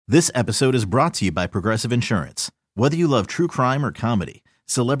This episode is brought to you by Progressive Insurance. Whether you love true crime or comedy,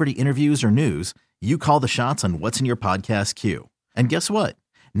 celebrity interviews or news, you call the shots on what's in your podcast queue. And guess what?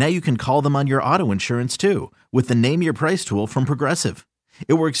 Now you can call them on your auto insurance too with the Name Your Price tool from Progressive.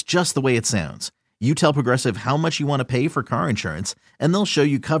 It works just the way it sounds. You tell Progressive how much you want to pay for car insurance, and they'll show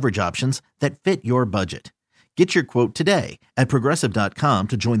you coverage options that fit your budget. Get your quote today at Progressive.com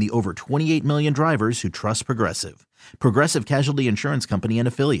to join the over 28 million drivers who trust Progressive. Progressive Casualty Insurance Company and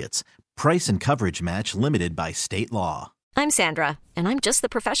Affiliates. Price and coverage match limited by state law. I'm Sandra, and I'm just the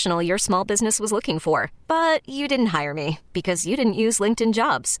professional your small business was looking for. But you didn't hire me because you didn't use LinkedIn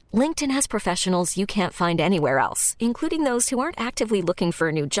Jobs. LinkedIn has professionals you can't find anywhere else, including those who aren't actively looking for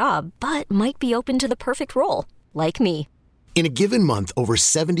a new job, but might be open to the perfect role, like me. In a given month, over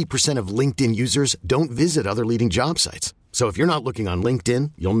 70% of LinkedIn users don't visit other leading job sites. So if you're not looking on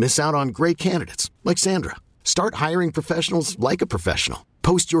LinkedIn, you'll miss out on great candidates like Sandra. Start hiring professionals like a professional.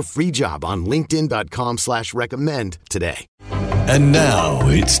 Post your free job on linkedin.com/recommend today. And now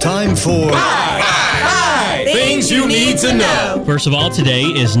it's time for Things you need to know. First of all, today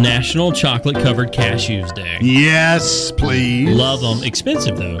is National Chocolate Covered Cashews Day. Yes, please. Love them.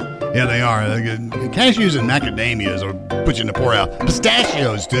 Expensive, though. Yeah, they are. Cashews and macadamias are put you in the pour out.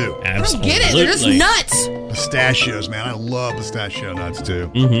 Pistachios, too. Absolutely. I don't get it. They're just nuts. Pistachios, man. I love pistachio nuts,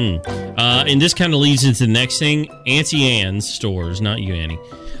 too. Mm-hmm. And this kind of leads into the next thing. Auntie Anne's stores, not you, Annie,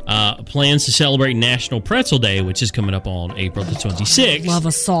 plans to celebrate National Pretzel Day, which is coming up on April the 26th. Love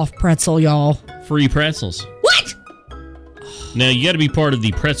a soft pretzel, y'all. Free pretzels. What? Now, you got to be part of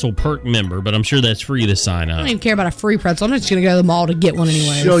the Pretzel Perk member, but I'm sure that's free to sign up. I don't even care about a free pretzel. I'm just going to go to the mall to get one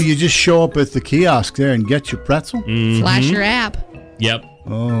anyway. So you just show up at the kiosk there and get your pretzel? Mm-hmm. Flash your app. Yep.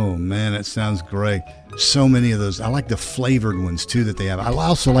 Oh, man, that sounds great. So many of those. I like the flavored ones, too, that they have. I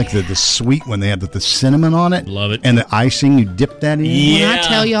also like the sweet one. They have the cinnamon on it. Love it. And the icing, you dip that in. Yeah. When I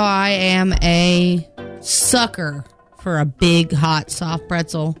tell y'all I am a sucker for a big, hot, soft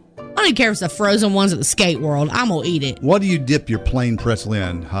pretzel, I don't even care if it's the frozen ones at the skate world. I'm going to eat it. What do you dip your plain pretzel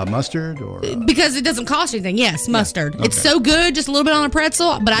in? Mustard? Or Because it doesn't cost anything. Yes, mustard. Okay. It's so good, just a little bit on a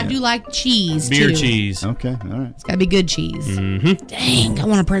pretzel, but I do like cheese, Beer too. cheese. Okay, all right. It's got to be good cheese. Mm-hmm. Dang, I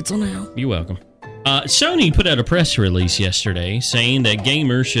want a pretzel now. You're welcome. Sony put out a press release yesterday saying that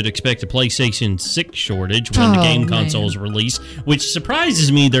gamers should expect a PlayStation 6 shortage when the game console is released, which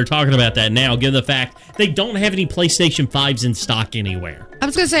surprises me they're talking about that now, given the fact they don't have any PlayStation 5s in stock anywhere. I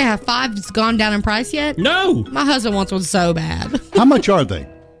was going to say, have 5s gone down in price yet? No! My husband wants one so bad. How much are they?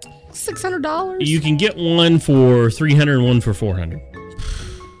 $600? You can get one for $300 and one for $400.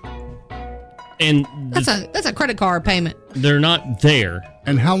 And That's a credit card payment. they're not there.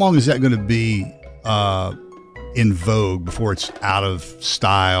 And how long is that going to be in vogue before it's out of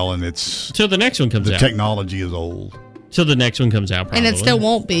style and it's Till the next one comes the out. technology is old? Till the next one comes out, probably. And it still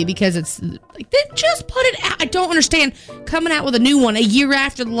won't be because it's like, they just put it out. I don't understand coming out with a new one a year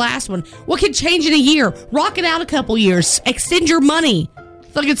after the last one. What could change in a year? Rock it out a couple years. Extend your money. I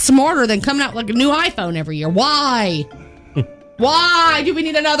feel like it's smarter than coming out like a new iPhone every year. Why? Why do we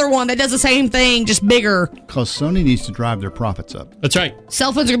need another one that does the same thing, just bigger? Because Sony needs to drive their profits up. That's right.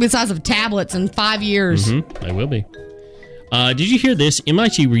 Cell phones are going to be the size of tablets in 5 years. Mm-hmm. They will be. Did you hear this?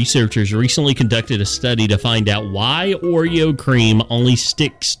 MIT researchers recently conducted a study to find out why Oreo cream only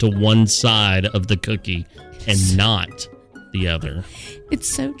sticks to one side of the cookie and not the other. It's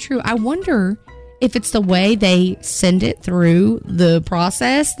so true. I wonder if it's the way they send it through the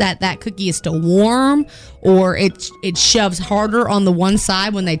process that cookie is still warm, or it shoves harder on the one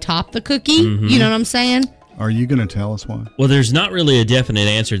side when they top the cookie. Mm-hmm. You know what I'm saying? Are you going to tell us why? Well, there's not really a definite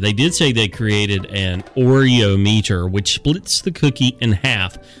answer. They did say they created an Oreo meter, which splits the cookie in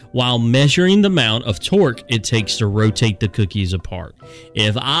half while measuring the amount of torque it takes to rotate the cookies apart.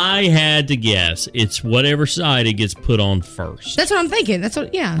 If I had to guess, it's whatever side it gets put on first. That's what I'm thinking.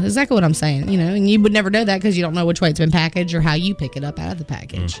 Exactly what I'm saying. You know, and you would never know that because you don't know which way it's been packaged or how you pick it up out of the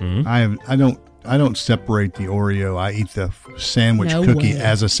package. Mm-hmm. I don't separate the Oreo. I eat the sandwich cookie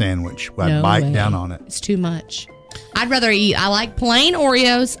as a sandwich. I bite down on it. It's too much. I like plain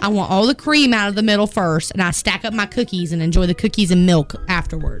Oreos. I want all the cream out of the middle first, and I stack up my cookies and enjoy the cookies and milk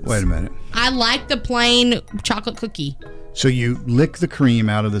afterwards. Wait a minute. I like the plain chocolate cookie. So you lick the cream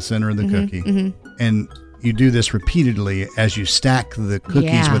out of the center of the cookie, and you do this repeatedly as you stack the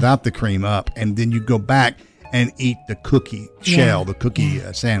cookies without the cream up, and then you go back and eat the cookie shell, the cookie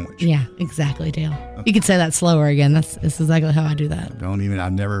sandwich. Yeah, exactly, Dale. You could say that slower again. That's exactly how I do that.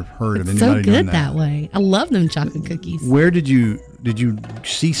 I've never heard of It's anybody so doing good that way. I love them chocolate cookies. Where did you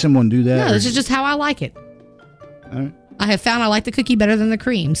see someone do that? No, this is just how I like it. All right. I have found I like the cookie better than the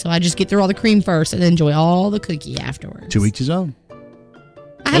cream, so I just get through all the cream first and enjoy all the cookie afterwards. To each his own.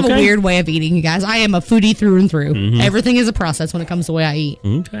 I I have a weird way of eating, you guys. I am a foodie through and through. Mm-hmm. Everything is a process when it comes to the way I eat.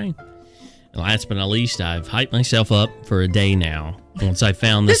 Okay. Last but not least, I've hyped myself up for a day now once I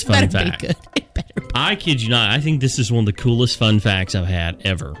found this fun fact. It better be. I kid you not. I think this is one of the coolest fun facts I've had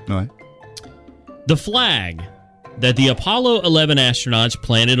ever. All right. The flag that the Apollo 11 astronauts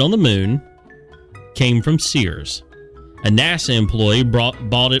planted on the moon came from Sears. A NASA employee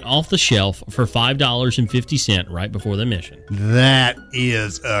bought it off the shelf for $5.50 right before the mission. That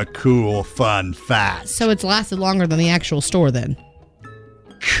is a cool, fun fact. So it's lasted longer than the actual store then.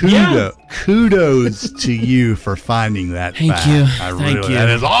 Kudos to you for finding that fact. Thank you. Thank you. That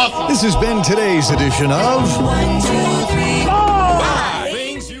is awesome. This has been today's edition of 1, 2, 3,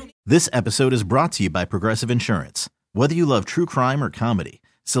 4. This episode is brought to you by Progressive Insurance. Whether you love true crime or comedy,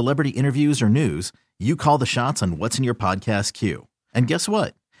 celebrity interviews or news, you call the shots on what's in your podcast queue. And guess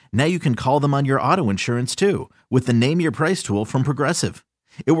what? Now you can call them on your auto insurance too with the Name Your Price tool from Progressive.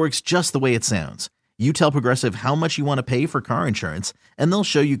 It works just the way it sounds. You tell Progressive how much you want to pay for car insurance, and they'll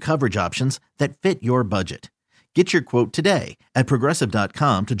show you coverage options that fit your budget. Get your quote today at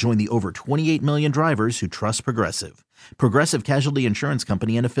Progressive.com to join the over 28 million drivers who trust Progressive. Progressive Casualty Insurance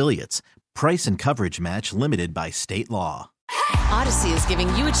Company and Affiliates. Price and coverage match limited by state law. Odyssey is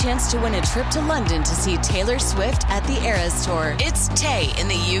giving you a chance to win a trip to London to see Taylor Swift at the Eras Tour. It's Tay in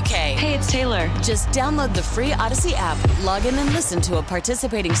the UK. Hey, it's Taylor. Just download the free Odyssey app, log in and listen to a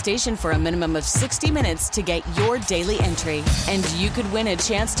participating station for a minimum of 60 minutes to get your daily entry. And you could win a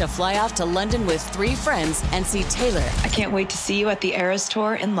chance to fly off to London with 3 friends and see Taylor. I can't wait to see you at the Eras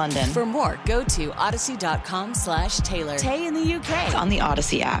Tour in London. For more, go to odyssey.com/Taylor. Tay in the UK. It's on the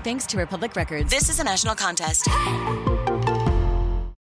Odyssey app. Thanks to Republic Records. This is a national contest.